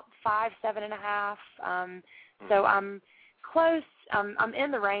about 5'7.5", so I'm close. I'm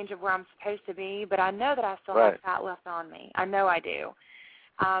in the range of where I'm supposed to be, but I know that I still have fat left on me. I know I do.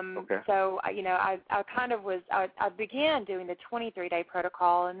 So, I began doing the 23-day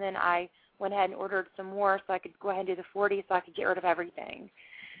protocol, and then I went ahead and ordered some more so I could go ahead and do the 40 so I could get rid of everything.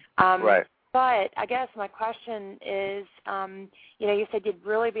 But I guess my question is, you said you'd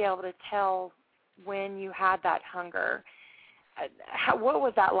really be able to tell when you had that hunger. What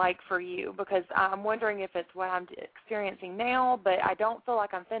was that like for you? Because I'm wondering if it's what I'm experiencing now, but I don't feel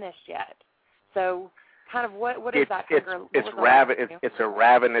like I'm finished yet. So kind of what is that hunger? It's a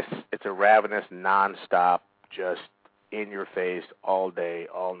ravenous, nonstop, just in your face, all day,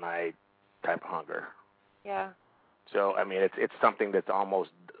 all night type of hunger. Yeah. So I mean, it's something that's almost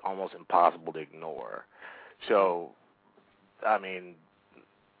impossible to ignore. So, I mean,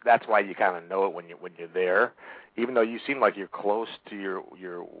 that's why you kind of know it when you're there. Even though you seem like you're close to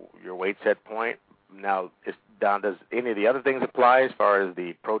your weight set point, now, does any of the other things apply as far as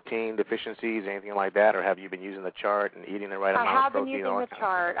the protein deficiencies, anything like that, or have you been using the chart and eating the right amount of protein? I have been using the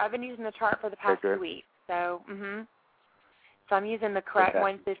chart. I've been using the chart for the past 2 weeks. So, so I'm using the correct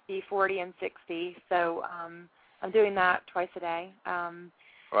 150, 40, and 60. So I'm doing that twice a day.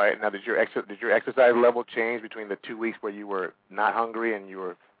 Right. Now, did your exercise level change between the 2 weeks where you were not hungry and you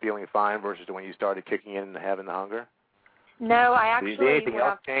were feeling fine versus when you started kicking in and having the hunger? No, I actually. Did anything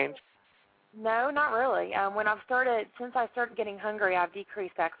else change? No, not really. Since I started getting hungry, I've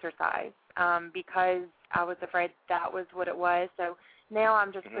decreased exercise because I was afraid that was what it was. So now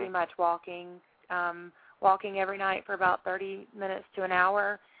I'm just pretty much walking every night for about 30 minutes to an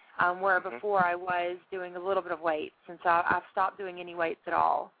hour, where before I was doing a little bit of weights, and so I've stopped doing any weights at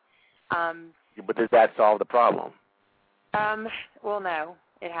all. But does that solve the problem? Well, no,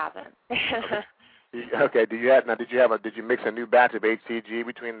 it hasn't. Okay. Did you mix a new batch of hCG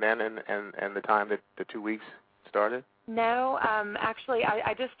between then and the time that the 2 weeks started? No, actually,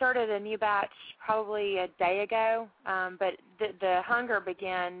 I just started a new batch probably a day ago, but the hunger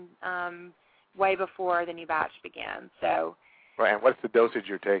began way before the new batch began. So. Right. And what's the dosage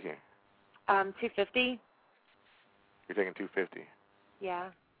you're taking? 250. You're taking 250. Yeah.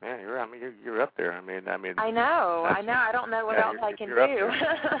 Yeah, you're up there. I mean. I know. I don't know what else I can do.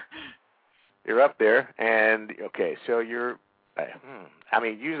 You're up there, and okay, so you're.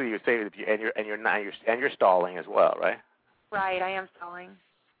 Usually you say that you're stalling as well, right? Right, I am stalling.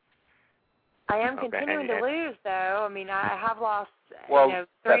 I am continuing to lose, though. I mean, I have lost. Well,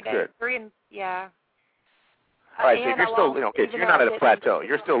 3 days. Good. 3 and yeah. All right, so you're still so you're not at a plateau.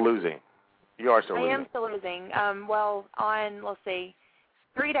 You're still losing. You are still losing. I am still losing. Let's see,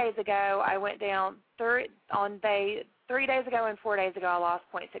 3 days ago I went down. 3 days ago and 4 days ago, I lost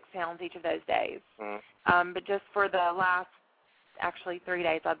 0.6 pounds each of those days. But just for the last, 3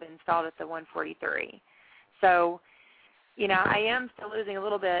 days, I've been stalled at the 143. So, I am still losing a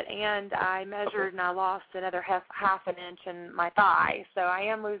little bit, and I measured and I lost another half an inch in my thigh. So I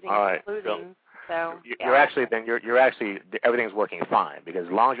am losing. All right. You're actually everything's working fine, because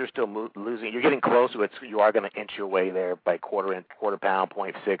as long as you're still losing, you're getting close to it. So you are going to inch your way there by quarter pound,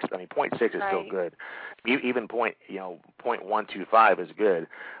 0.6. I mean, 0.6 is still good. Even 0.125 is good.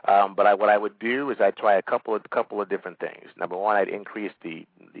 But what I would do is I'd try a couple of different things. Number one, I'd increase the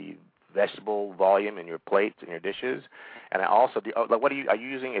vegetable volume in your plates and your dishes, and I also do. What are you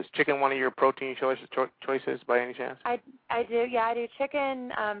using? Is chicken one of your protein choices by any chance? I do. Yeah, I do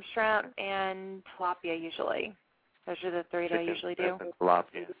chicken, shrimp, and tilapia usually. Those are the three that I usually do. And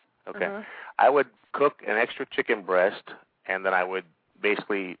tilapia. Okay. I would cook an extra chicken breast, and then I would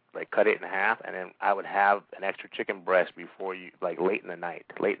basically cut it in half, and then I would have an extra chicken breast before you, late in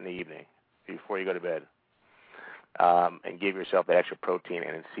the evening, before you go to bed. And give yourself that extra protein,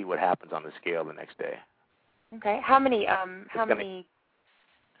 and then see what happens on the scale the next day. Okay. How many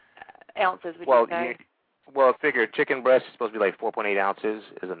ounces would you say? Figure chicken breast is supposed to be 4.8 ounces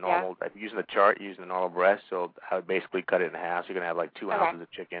is a normal. Yeah. Using the chart, using the normal breast, so I would basically cut it in half. So you're gonna have 2 ounces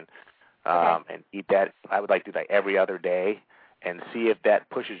of chicken, and eat that. I would like to do that every other day, and see if that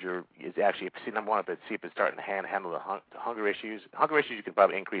pushes number one, see if it's starting to handle the hunger issues. Hunger issues you can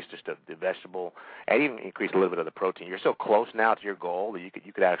probably increase just the vegetable, and even increase a little bit of the protein. You're so close now to your goal that you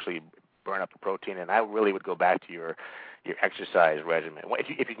could actually burn up the protein, and I really would go back to your exercise regimen.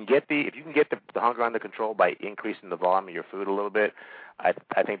 If you can get the hunger under control by increasing the volume of your food a little bit,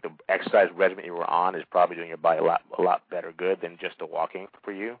 I think the exercise regimen you were on is probably doing your body a lot better good than just the walking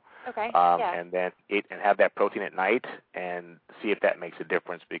for you. Okay. And then eat and have that protein at night, and see if that makes a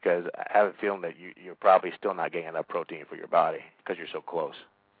difference, because I have a feeling that you're probably still not getting enough protein for your body because you're so close.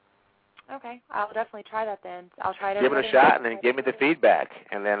 Okay, I'll definitely try that then. I'll try to give it a shot, and then give me the feedback,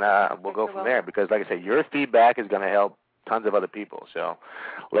 and then we'll go from there. Because, like I said, your feedback is going to help tons of other people. So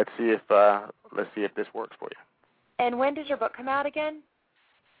let's see if this works for you. And when does your book come out again?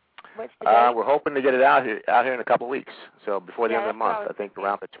 What's the date? We're hoping to get it out here in a couple of weeks. So before the end of the month, I think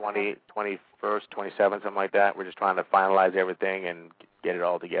around the 21st, 27th, something like that. We're just trying to finalize everything and get it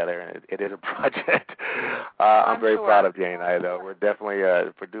all together, and it is a project. I'm very proud of Jane and I, though. We're definitely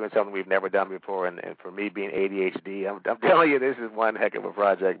for doing something we've never done before, and for me being ADHD, I'm telling you, this is one heck of a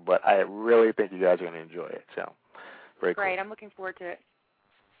project, but I really think you guys are going to enjoy it. So very great. Cool. I'm looking forward to it.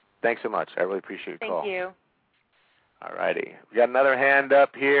 Thanks so much. I really appreciate your call. Thank you. All righty. We got another hand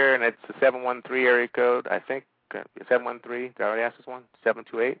up here, and it's the 713 area code. I think 713. Did I already ask this one?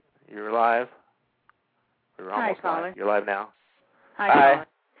 728. You're live. You're almost live. You're live now. Hi. Caller.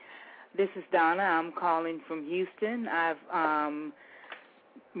 This is Donna. I'm calling from Houston. I've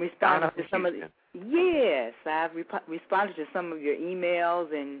responded to some of the. Yes, I've responded to some of your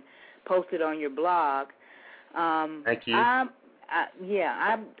emails and posted on your blog. Thank you. I've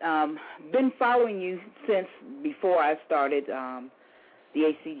been following you since before I started the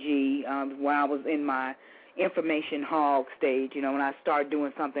hCG, when I was in my information hog stage. You know, when I start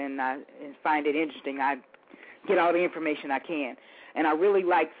doing something and I find it interesting, I get all the information I can. And I really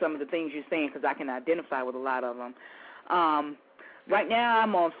like some of the things you're saying because I can identify with a lot of them. Right now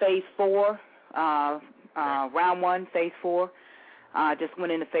I'm on phase 4, round 1, phase 4. Just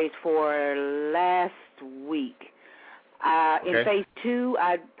went into phase 4 last week. In phase 2,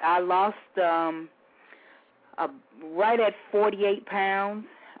 I lost right at 48 pounds.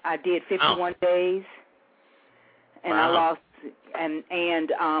 I did 51 days, and I lost. And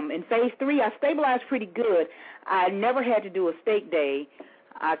in phase 3, I stabilized pretty good. I never had to do a steak day.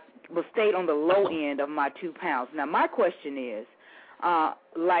 I stayed on the low end of my 2 pounds. Now my question is,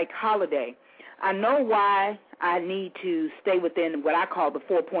 like Holiday, I know why I need to stay within what I call the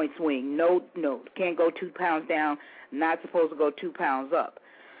 4-point swing. No, can't go 2 pounds down, not supposed to go 2 pounds up.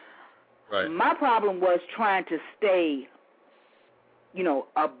 Right. My problem was trying to stay,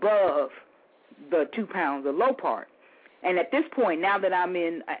 above the 2 pounds, the low part. And at this point, now that I'm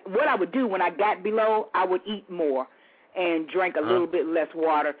in, what I would do when I got below, I would eat more and drink a little bit less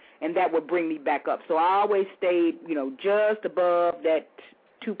water, and that would bring me back up. So I always stayed, just above that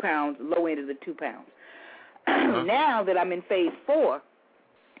 2 pounds, low end of the 2 pounds. Now that I'm in phase 4,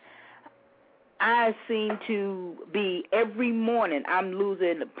 I seem to be every morning I'm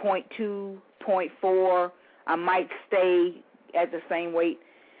losing 0.2, 0.4. I might stay at the same weight.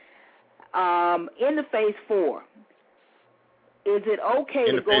 In the phase 4, is it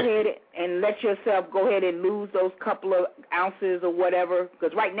okay to go ahead and let yourself go ahead and lose those couple of ounces or whatever?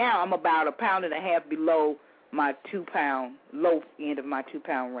 Because right now I'm about 1.5 pounds below my 2 pound, low end of my 2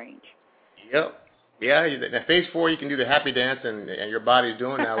 pound range. Yep. Yeah, in phase 4, you can do the happy dance, and your body's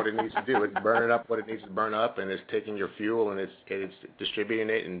doing now what it needs to do. It's burning up what it needs to burn up, and it's taking your fuel, and it's distributing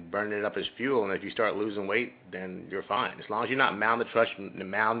it and burning it up as fuel. And if you start losing weight, then you're fine. As long as you're not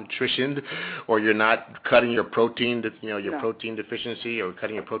malnutritioned, or you're not cutting your protein, your protein deficiency, or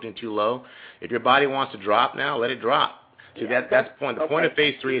cutting your protein too low. If your body wants to drop now, let it drop. See, that's the point. The point of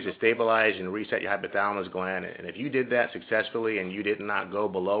phase 3 is to stabilize and reset your hypothalamus gland. And if you did that successfully and you did not go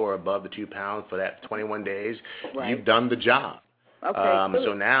below or above the 2 pounds for that 21 days, you've done the job. Okay,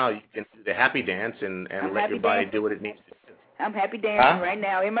 so now you can do the happy dance and let your body do what it needs to do. I'm happy dancing right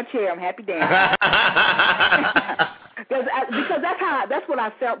now in my chair. I'm happy dancing. because that's what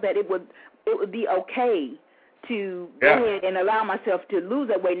I felt, that it would be okay to go ahead and allow myself to lose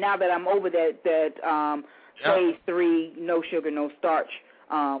that weight now that I'm over that phase 3, no sugar, no starch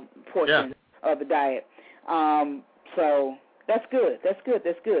portion of the diet. So that's good.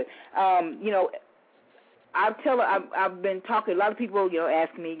 I've been talking. A lot of people,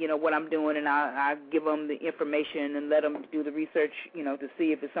 ask me, what I'm doing, and I give them the information and let them do the research, to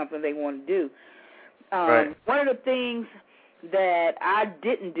see if it's something they want to do. One of the things that I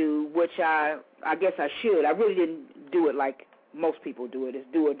didn't do, which I guess I should, I really didn't do it like most people do it, is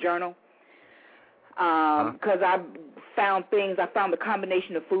do a journal. Because I found the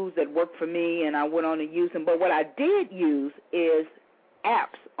combination of foods that worked for me, and I went on to use them. But what I did use is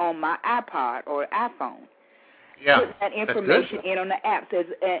apps on my iPod or iPhone. Put that information in on the apps,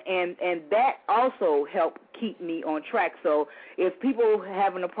 and that also helped keep me on track. So if people are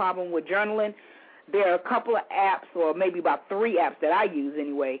having a problem with journaling, there are a couple of apps, or maybe about 3 apps that I use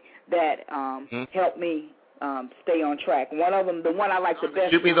anyway, that help me stay on track. One of them, the one I like the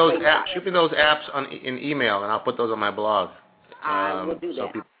best. Shoot me those apps in email, and I'll put those on my blog. I will do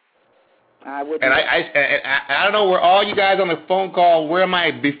that. I would. And I don't know where all you guys on the phone call, where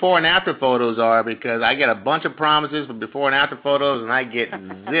my before and after photos are, because I get a bunch of promises for before and after photos, and I get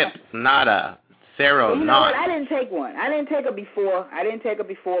zip, nada, zero, you know what? I didn't take one. I didn't take a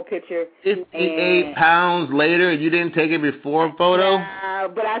before picture. 58 pounds later, you didn't take a before photo?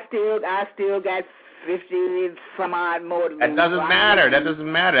 But I still got 50 some odd more. That doesn't matter.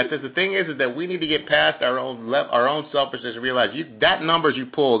 That's the thing is that we need to get past our own selfishness and realize that numbers you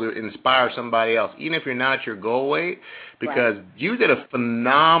pulled inspire somebody else, even if you're not at your goal weight, because you did a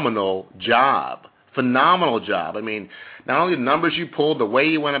phenomenal job. I mean, not only the numbers you pulled, the way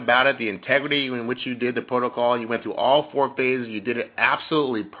you went about it, the integrity in which you did the protocol, you went through all 4 phases. You did it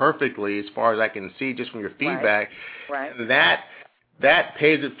absolutely perfectly, as far as I can see, just from your feedback. Right. And that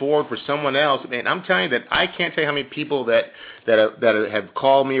pays it forward for someone else. And I'm telling you that I can't tell you how many people that have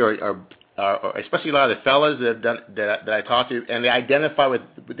called me or or especially a lot of the fellas that have done that I talk to, and they identify with.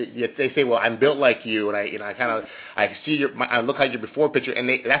 They say, "Well, I'm built like you, and I see I look like your before picture," and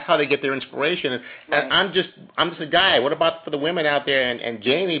that's how they get their inspiration. And I'm just a guy. What about for the women out there? And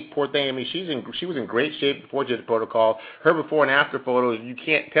Janie, poor thing. I mean, she was in great shape before she did the protocol. Her before and after photos, you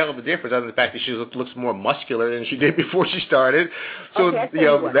can't tell the difference other than the fact that she looks more muscular than she did before she started. So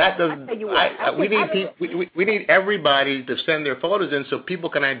that doesn't. We need everybody to send their photos in so people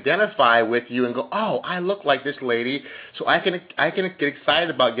can identify with you and go, oh, I look like this lady, so I can get excited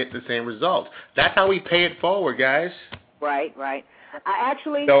about getting the same results. That's how we pay it forward, guys. Right. I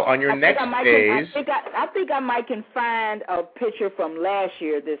think I might can find a picture from last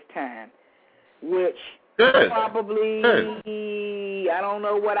year this time, which probably I don't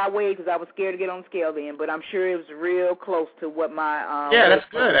know what I weighed because I was scared to get on the scale then, but I'm sure it was real close to what my that's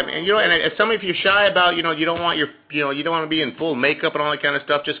good. I mean, and some if you're shy about, you don't want you don't want to be in full makeup and all that kind of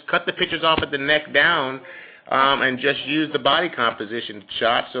stuff, just cut the pictures off at the neck down. And just use the body composition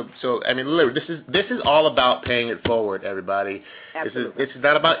shot. So I mean, literally, this is all about paying it forward, everybody. Absolutely. This is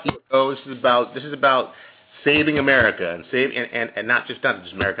not about ego. This is about saving America and not just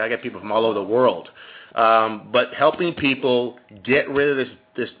America. I got people from all over the world, but helping people get rid of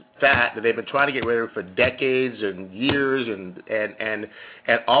this fat that they've been trying to get rid of for decades and years, and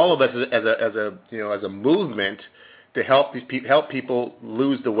all of us as a movement to help people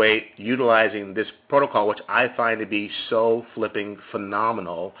lose the weight utilizing this protocol, which I find to be so flipping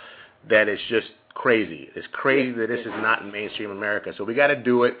phenomenal that it's just crazy. It's crazy that this is not in mainstream America. So we got to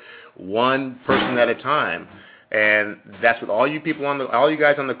do it one person at a time. And that's with all you people all you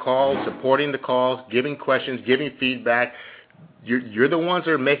guys on the call, supporting the calls, giving questions, giving feedback. You're the ones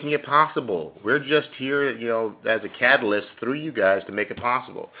that are making it possible. We're just here, as a catalyst through you guys to make it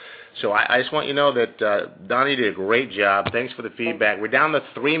possible. So I just want you to know that Donnie did a great job. Thanks for the feedback. We're down to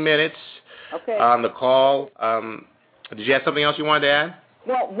 3 minutes on the call. Did you have something else you wanted to add?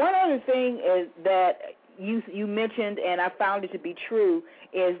 Well, one other thing is that you mentioned, and I found it to be true,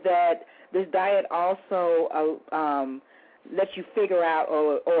 is that this diet also lets you figure out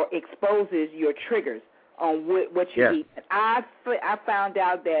or exposes your triggers on what you eat. I found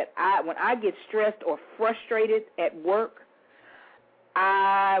out that when I get stressed or frustrated at work,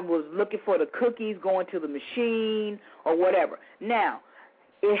 I was looking for the cookies, going to the machine or whatever. Now,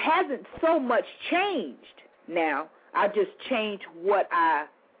 it hasn't so much changed now. I just changed what I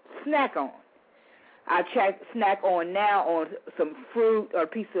snack on. I snack on now on some fruit or a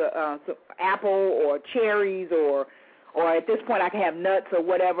piece of some apple or cherries or at this point I can have nuts or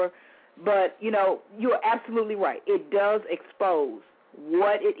whatever. But, you're absolutely right. It does expose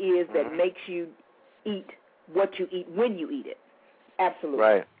what it is that makes you eat what you eat when you eat it. Absolutely.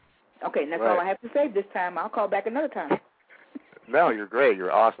 Right. Okay, and that's all I have to say this time. I'll call back another time. No, you're great.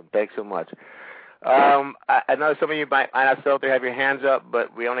 You're awesome. Thanks so much. I know some of you might not still have your hands up,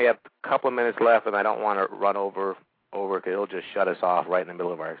 but we only have a couple of minutes left, and I don't want to run over because it'll just shut us off right in the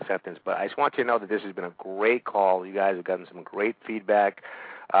middle of our sentence. But I just want you to know that this has been a great call. You guys have gotten some great feedback.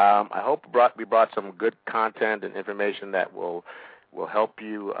 I hope we brought some good content and information that will help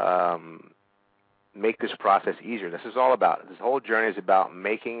you make this process easier. This is all about. This whole journey is about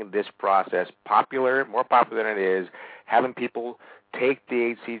making this process more popular than it is, having people take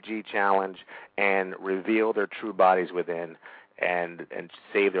the hCG challenge and reveal their true bodies within and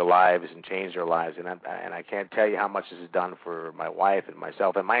save their lives and change their lives. And I can't tell you how much this has done for my wife and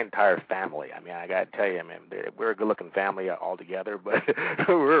myself and my entire family. I mean, I got to tell you, we're a good-looking family all together, but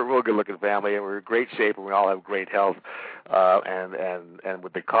we're a real good-looking family, and we're in great shape, and we all have great health. And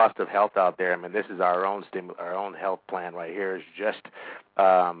with the cost of health out there, this is our own health plan right here is just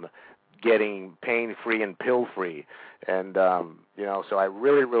getting pain-free and pill-free. And, so I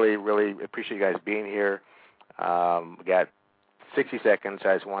really, really, really appreciate you guys being here. We got 60 seconds.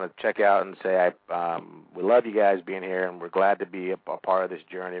 I just want to check out and say we love you guys being here, and we're glad to be a part of this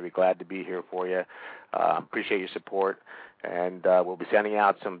journey. We're glad to be here for you. Appreciate your support. And we'll be sending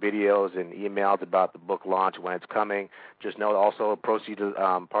out some videos and emails about the book launch when it's coming. Just know also part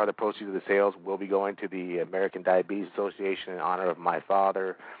of the proceeds of the sales will be going to the American Diabetes Association in honor of my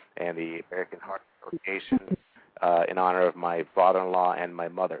father and the American Heart Association in honor of my father-in-law and my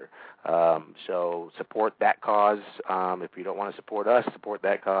mother. So support that cause. If you don't want to support us, support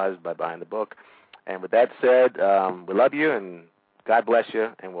that cause by buying the book. And with that said, we love you, and God bless you,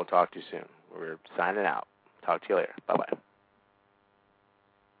 and we'll talk to you soon. We're signing out. Talk to you later. Bye-bye.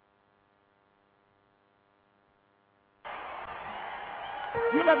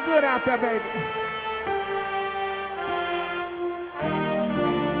 You look good out there, baby.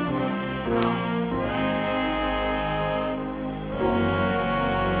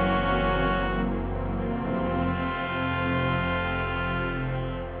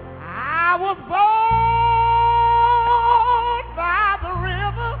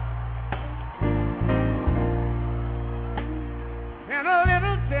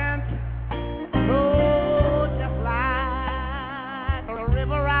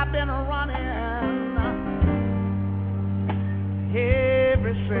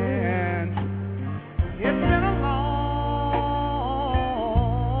 ever since. It's been a long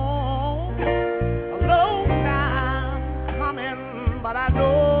time coming, but I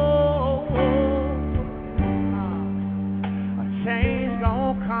know a change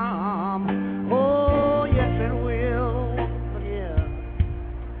gonna come. Oh, yes it will. Yeah.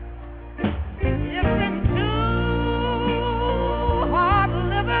 It's been too hard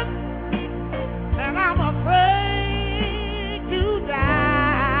living, and I'm afraid to die.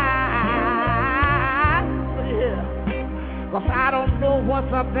 Yeah. 'Cause I don't know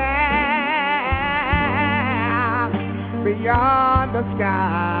what's up there beyond the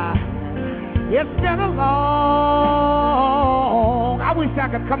sky. It's been a long, I wish I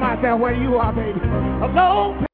could come out there where you are, baby. A long